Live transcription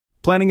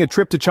Planning a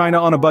trip to China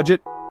on a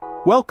budget?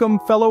 Welcome,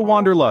 fellow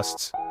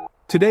wanderlusts.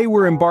 Today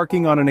we're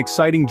embarking on an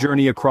exciting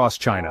journey across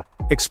China,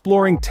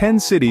 exploring 10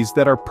 cities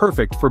that are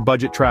perfect for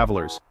budget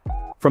travelers.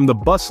 From the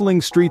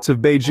bustling streets of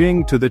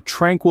Beijing to the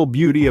tranquil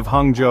beauty of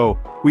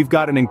Hangzhou, we've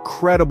got an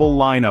incredible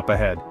lineup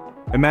ahead.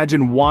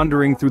 Imagine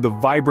wandering through the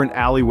vibrant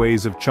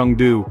alleyways of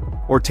Chengdu,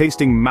 or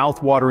tasting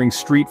mouth-watering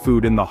street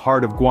food in the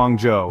heart of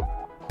Guangzhou.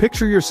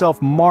 Picture yourself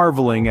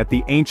marveling at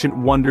the ancient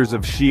wonders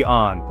of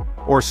Xi'an,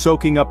 or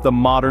soaking up the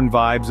modern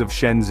vibes of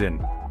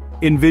Shenzhen.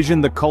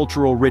 Envision the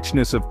cultural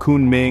richness of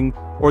Kunming,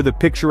 or the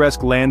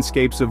picturesque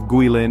landscapes of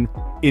Guilin.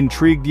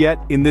 Intrigued yet?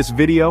 In this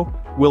video,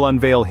 we'll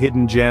unveil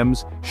hidden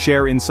gems,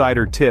 share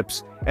insider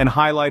tips, and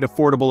highlight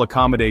affordable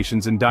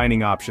accommodations and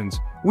dining options.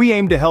 We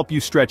aim to help you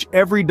stretch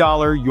every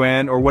dollar,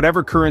 yuan, or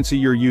whatever currency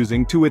you're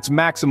using to its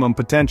maximum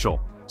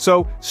potential.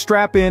 So,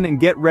 strap in and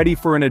get ready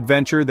for an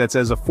adventure that's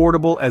as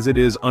affordable as it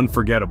is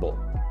unforgettable.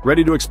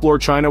 Ready to explore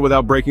China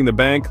without breaking the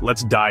bank?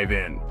 Let's dive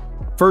in.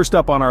 First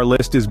up on our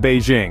list is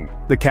Beijing,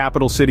 the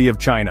capital city of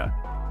China.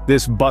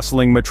 This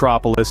bustling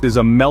metropolis is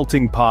a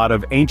melting pot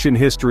of ancient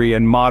history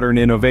and modern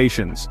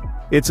innovations.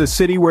 It's a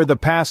city where the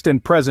past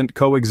and present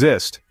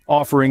coexist,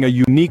 offering a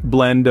unique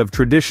blend of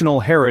traditional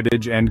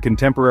heritage and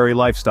contemporary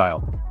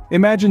lifestyle.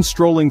 Imagine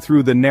strolling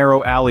through the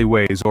narrow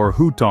alleyways or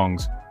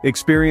hutongs,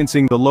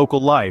 experiencing the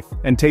local life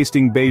and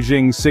tasting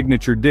Beijing's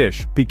signature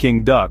dish,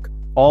 Peking duck,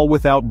 all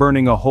without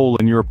burning a hole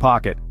in your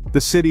pocket.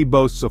 The city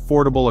boasts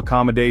affordable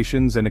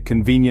accommodations and a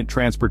convenient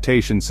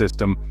transportation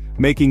system,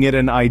 making it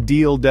an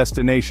ideal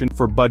destination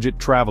for budget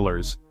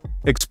travelers.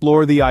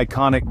 Explore the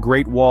iconic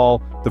Great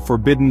Wall, the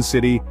Forbidden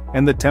City,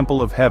 and the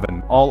Temple of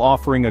Heaven, all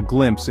offering a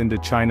glimpse into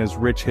China's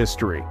rich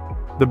history.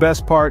 The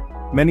best part,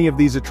 many of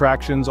these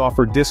attractions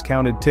offer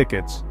discounted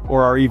tickets,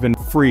 or are even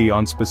free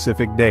on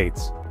specific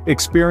dates.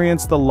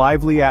 Experience the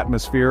lively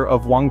atmosphere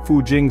of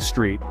Wangfujing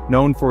Street,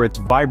 known for its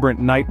vibrant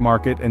night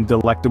market and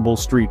delectable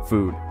street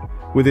food.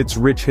 With its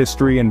rich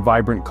history and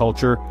vibrant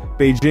culture,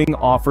 Beijing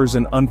offers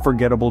an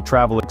unforgettable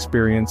travel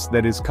experience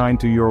that is kind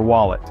to your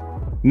wallet.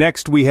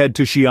 Next we head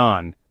to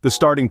Xi'an, the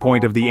starting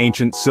point of the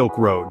ancient Silk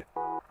Road.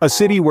 A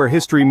city where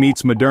history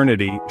meets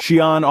modernity,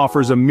 Xi'an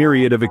offers a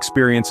myriad of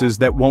experiences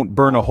that won't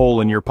burn a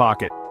hole in your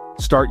pocket.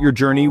 Start your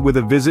journey with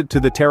a visit to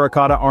the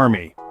Terracotta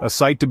Army, a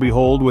sight to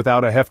behold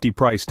without a hefty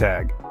price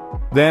tag.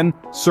 Then,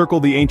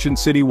 circle the ancient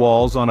city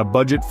walls on a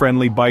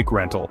budget-friendly bike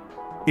rental,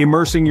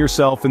 immersing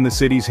yourself in the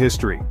city's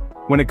history.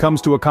 When it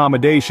comes to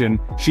accommodation,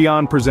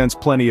 Xi'an presents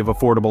plenty of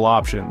affordable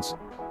options.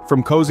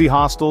 From cozy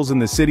hostels in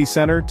the city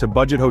center to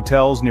budget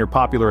hotels near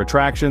popular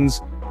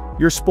attractions,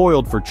 you're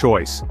spoiled for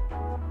choice.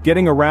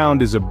 Getting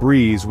around is a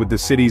breeze with the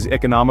city's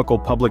economical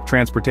public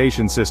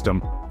transportation system.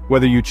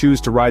 Whether you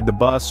choose to ride the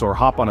bus or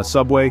hop on a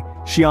subway,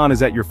 Xi'an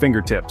is at your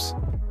fingertips.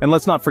 And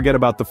let's not forget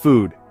about the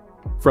food.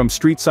 From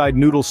street-side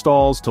noodle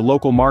stalls to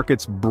local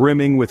markets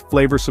brimming with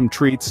flavorsome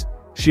treats,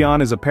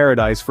 Xi'an is a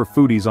paradise for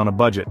foodies on a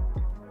budget.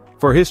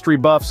 For history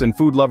buffs and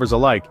food lovers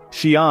alike,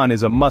 Xi'an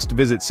is a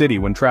must-visit city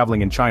when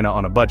traveling in China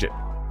on a budget.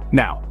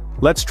 Now,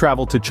 let's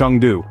travel to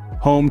Chengdu,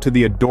 home to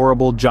the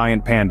adorable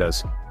giant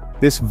pandas.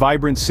 This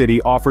vibrant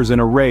city offers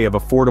an array of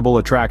affordable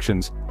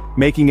attractions,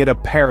 making it a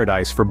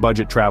paradise for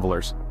budget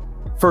travelers.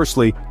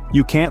 Firstly,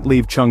 you can't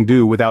leave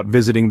Chengdu without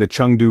visiting the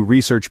Chengdu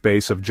research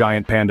base of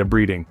giant panda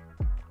breeding.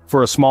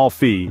 For a small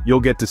fee,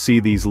 you'll get to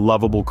see these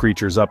lovable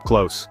creatures up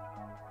close.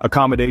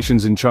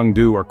 Accommodations in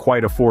Chengdu are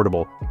quite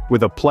affordable,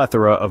 with a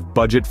plethora of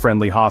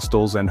budget-friendly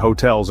hostels and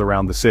hotels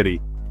around the city.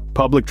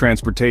 Public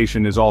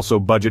transportation is also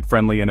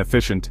budget-friendly and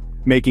efficient,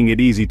 making it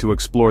easy to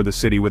explore the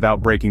city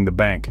without breaking the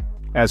bank.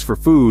 As for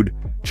food,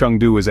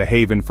 Chengdu is a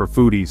haven for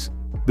foodies.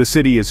 The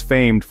city is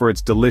famed for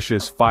its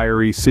delicious,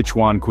 fiery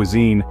Sichuan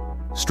cuisine.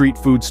 Street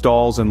food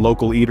stalls and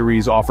local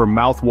eateries offer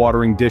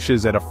mouth-watering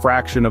dishes at a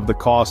fraction of the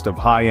cost of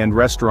high-end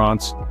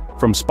restaurants.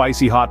 From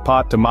spicy hot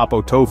pot to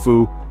mapo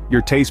tofu,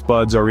 your taste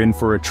buds are in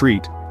for a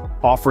treat.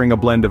 Offering a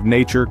blend of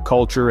nature,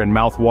 culture, and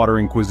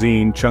mouth-watering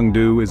cuisine,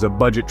 Chengdu is a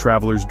budget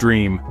traveler's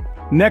dream.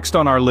 Next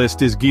on our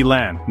list is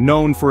Guilin,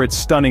 known for its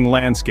stunning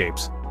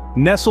landscapes.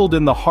 Nestled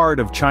in the heart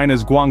of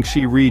China's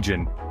Guangxi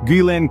region,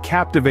 Guilin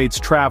captivates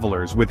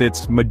travelers with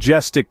its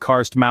majestic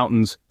karst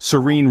mountains,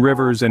 serene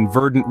rivers, and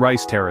verdant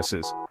rice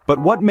terraces. But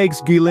what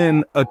makes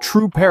Guilin a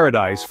true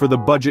paradise for the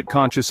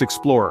budget-conscious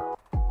explorer?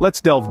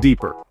 Let's delve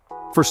deeper.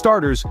 For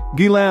starters,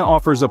 Guilin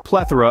offers a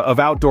plethora of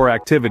outdoor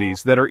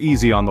activities that are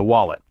easy on the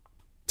wallet.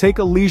 Take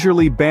a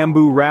leisurely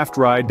bamboo raft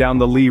ride down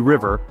the Li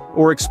River,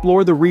 or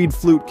explore the Reed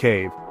Flute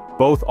Cave,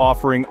 both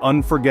offering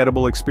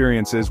unforgettable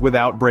experiences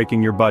without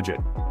breaking your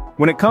budget.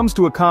 When it comes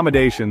to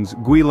accommodations,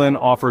 Guilin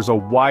offers a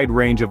wide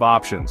range of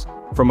options,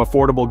 from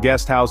affordable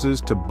guest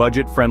houses to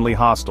budget-friendly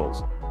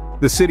hostels.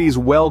 The city's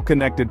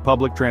well-connected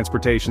public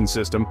transportation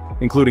system,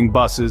 including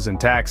buses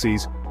and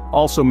taxis,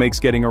 also makes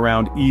getting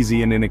around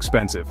easy and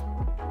inexpensive.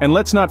 And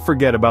let's not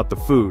forget about the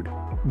food.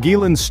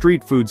 Guilin's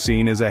street food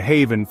scene is a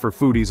haven for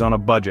foodies on a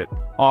budget,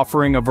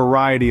 offering a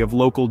variety of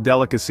local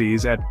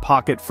delicacies at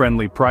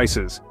pocket-friendly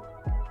prices.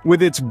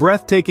 With its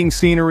breathtaking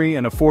scenery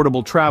and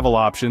affordable travel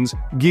options,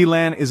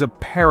 Guilin is a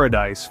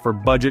paradise for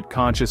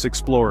budget-conscious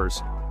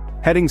explorers.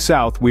 Heading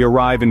south, we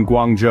arrive in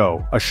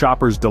Guangzhou, a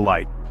shopper's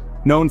delight.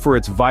 Known for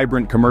its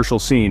vibrant commercial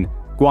scene,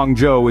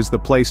 Guangzhou is the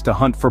place to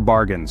hunt for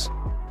bargains.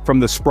 From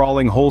the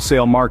sprawling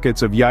wholesale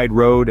markets of Yide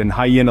Road and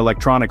Xi'an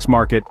Electronics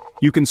Market,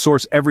 you can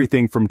source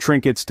everything from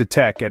trinkets to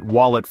tech at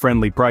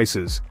wallet-friendly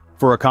prices.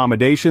 For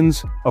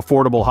accommodations,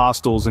 affordable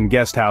hostels and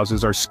guest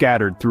houses are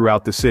scattered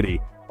throughout the city,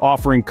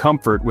 offering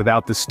comfort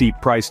without the steep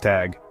price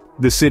tag.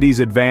 The city's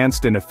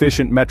advanced and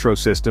efficient metro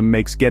system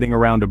makes getting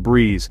around a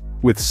breeze,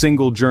 with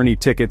single-journey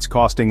tickets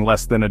costing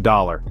less than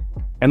 $1.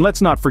 And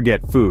let's not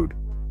forget food.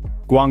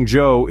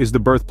 Guangzhou is the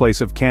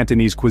birthplace of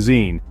Cantonese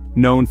cuisine,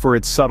 known for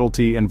its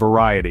subtlety and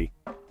variety.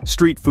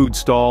 Street food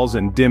stalls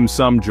and dim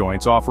sum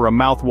joints offer a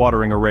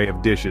mouth-watering array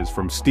of dishes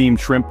from steamed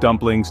shrimp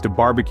dumplings to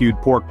barbecued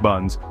pork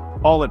buns,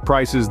 all at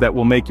prices that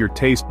will make your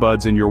taste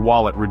buds and your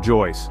wallet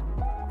rejoice.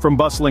 From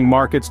bustling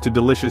markets to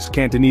delicious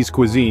Cantonese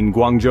cuisine,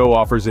 Guangzhou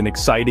offers an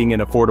exciting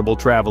and affordable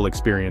travel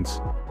experience.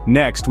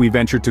 Next, we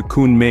venture to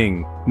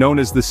Kunming, known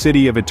as the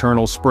City of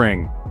Eternal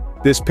Spring.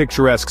 This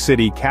picturesque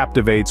city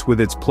captivates with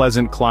its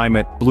pleasant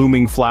climate,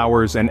 blooming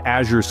flowers, and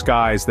azure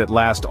skies that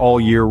last all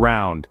year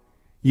round.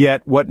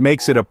 Yet, what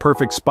makes it a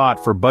perfect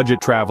spot for budget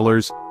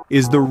travelers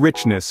is the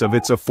richness of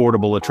its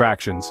affordable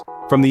attractions.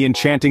 From the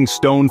enchanting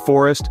stone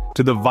forest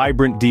to the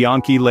vibrant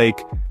Dianqi Lake,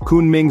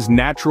 Kunming's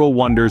natural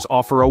wonders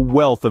offer a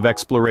wealth of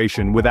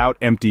exploration without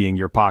emptying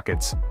your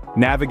pockets.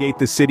 Navigate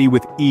the city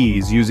with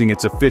ease using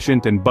its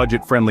efficient and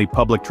budget-friendly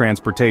public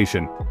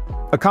transportation.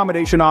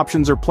 Accommodation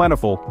options are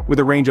plentiful, with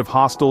a range of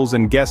hostels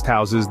and guest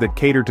houses that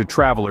cater to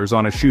travelers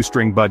on a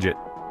shoestring budget.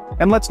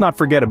 And let's not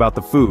forget about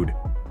the food.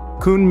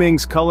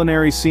 Kunming's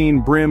culinary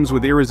scene brims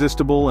with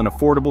irresistible and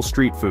affordable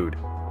street food.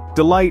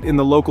 Delight in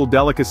the local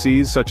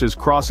delicacies such as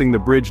crossing the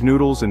bridge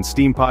noodles and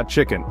steam pot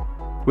chicken.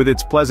 With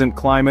its pleasant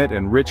climate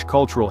and rich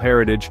cultural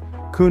heritage,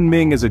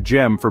 Kunming is a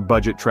gem for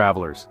budget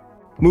travelers.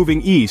 Moving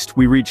east,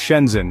 we reach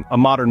Shenzhen, a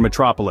modern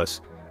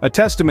metropolis. A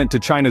testament to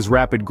China's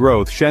rapid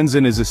growth,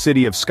 Shenzhen is a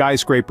city of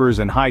skyscrapers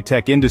and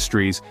high-tech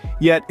industries,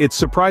 yet it's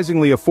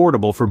surprisingly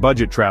affordable for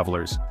budget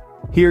travelers.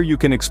 Here you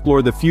can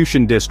explore the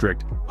Fuxian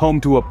district, home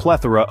to a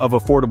plethora of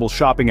affordable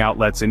shopping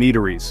outlets and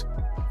eateries.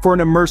 For an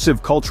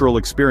immersive cultural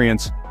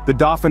experience, the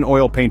Dauphin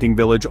Oil Painting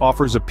Village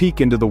offers a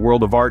peek into the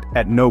world of art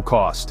at no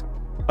cost.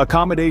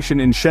 Accommodation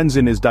in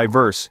Shenzhen is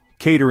diverse,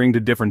 catering to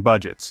different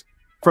budgets.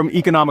 From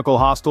economical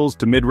hostels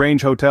to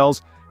mid-range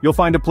hotels, you'll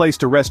find a place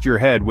to rest your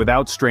head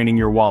without straining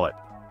your wallet.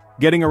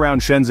 Getting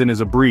around Shenzhen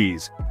is a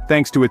breeze,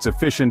 thanks to its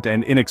efficient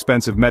and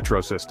inexpensive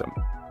metro system.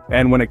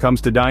 And when it comes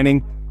to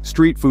dining,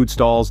 street food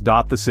stalls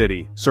dot the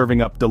city,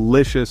 serving up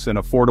delicious and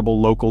affordable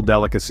local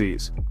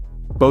delicacies.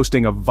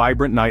 Boasting a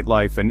vibrant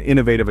nightlife and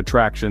innovative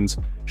attractions,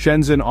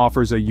 Shenzhen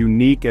offers a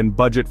unique and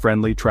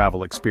budget-friendly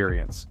travel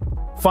experience.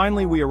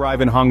 Finally, we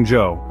arrive in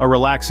Hangzhou, a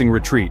relaxing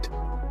retreat.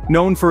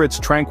 Known for its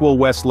tranquil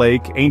West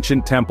Lake,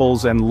 ancient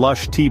temples, and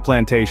lush tea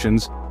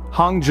plantations,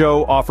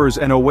 Hangzhou offers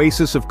an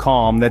oasis of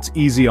calm that's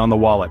easy on the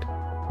wallet.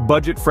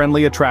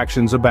 Budget-friendly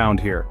attractions abound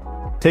here.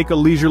 Take a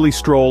leisurely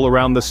stroll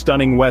around the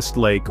stunning West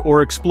Lake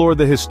or explore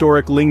the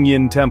historic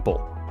Lingyan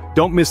Temple.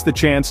 Don't miss the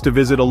chance to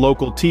visit a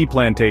local tea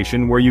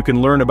plantation where you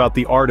can learn about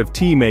the art of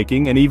tea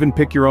making and even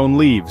pick your own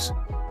leaves.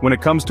 When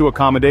it comes to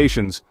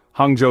accommodations,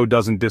 Hangzhou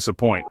doesn't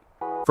disappoint.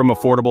 From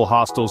affordable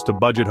hostels to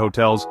budget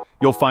hotels,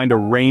 you'll find a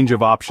range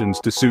of options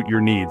to suit your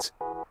needs.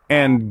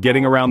 And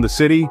getting around the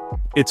city?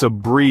 It's a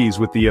breeze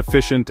with the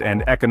efficient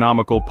and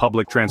economical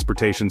public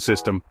transportation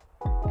system.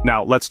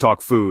 Now let's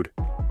talk food.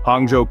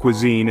 Hangzhou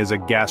cuisine is a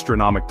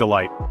gastronomic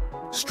delight.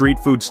 Street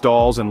food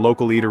stalls and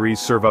local eateries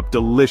serve up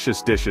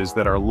delicious dishes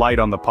that are light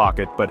on the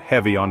pocket but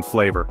heavy on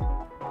flavor.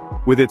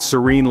 With its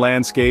serene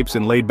landscapes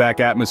and laid-back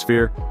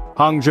atmosphere,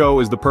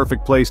 Hangzhou is the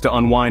perfect place to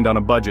unwind on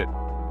a budget.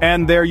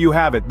 And there you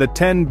have it, the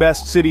 10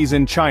 best cities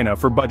in China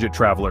for budget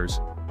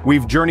travelers.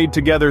 We've journeyed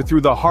together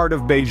through the heart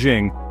of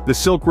Beijing, the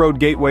Silk Road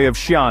gateway of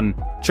Xi'an,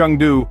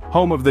 Chengdu,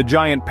 home of the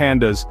giant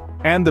pandas,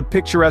 and the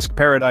picturesque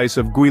paradise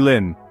of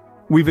Guilin.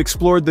 We've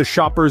explored the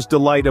shopper's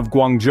delight of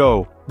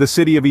Guangzhou, the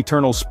city of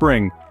eternal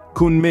spring,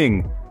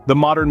 Kunming, the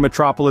modern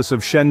metropolis of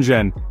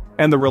Shenzhen,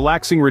 and the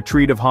relaxing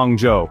retreat of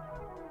Hangzhou.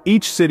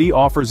 Each city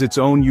offers its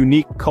own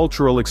unique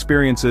cultural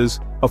experiences,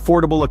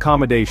 affordable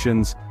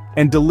accommodations,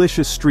 and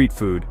delicious street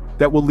food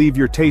that will leave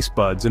your taste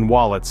buds and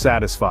wallet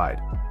satisfied.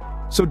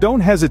 So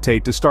don't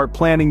hesitate to start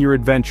planning your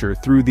adventure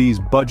through these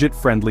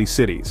budget-friendly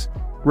cities.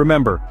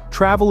 Remember,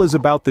 travel is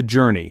about the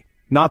journey,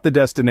 not the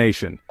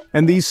destination,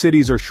 and these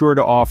cities are sure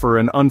to offer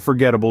an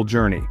unforgettable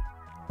journey.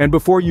 And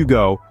before you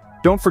go,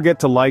 don't forget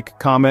to like,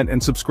 comment,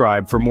 and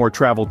subscribe for more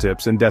travel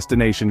tips and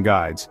destination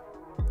guides.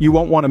 You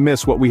won't want to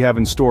miss what we have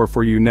in store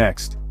for you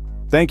next.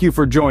 Thank you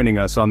for joining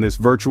us on this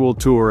virtual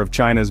tour of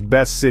China's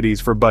best cities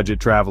for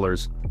budget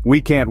travelers. We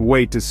can't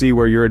wait to see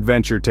where your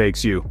adventure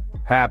takes you.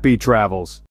 Happy travels!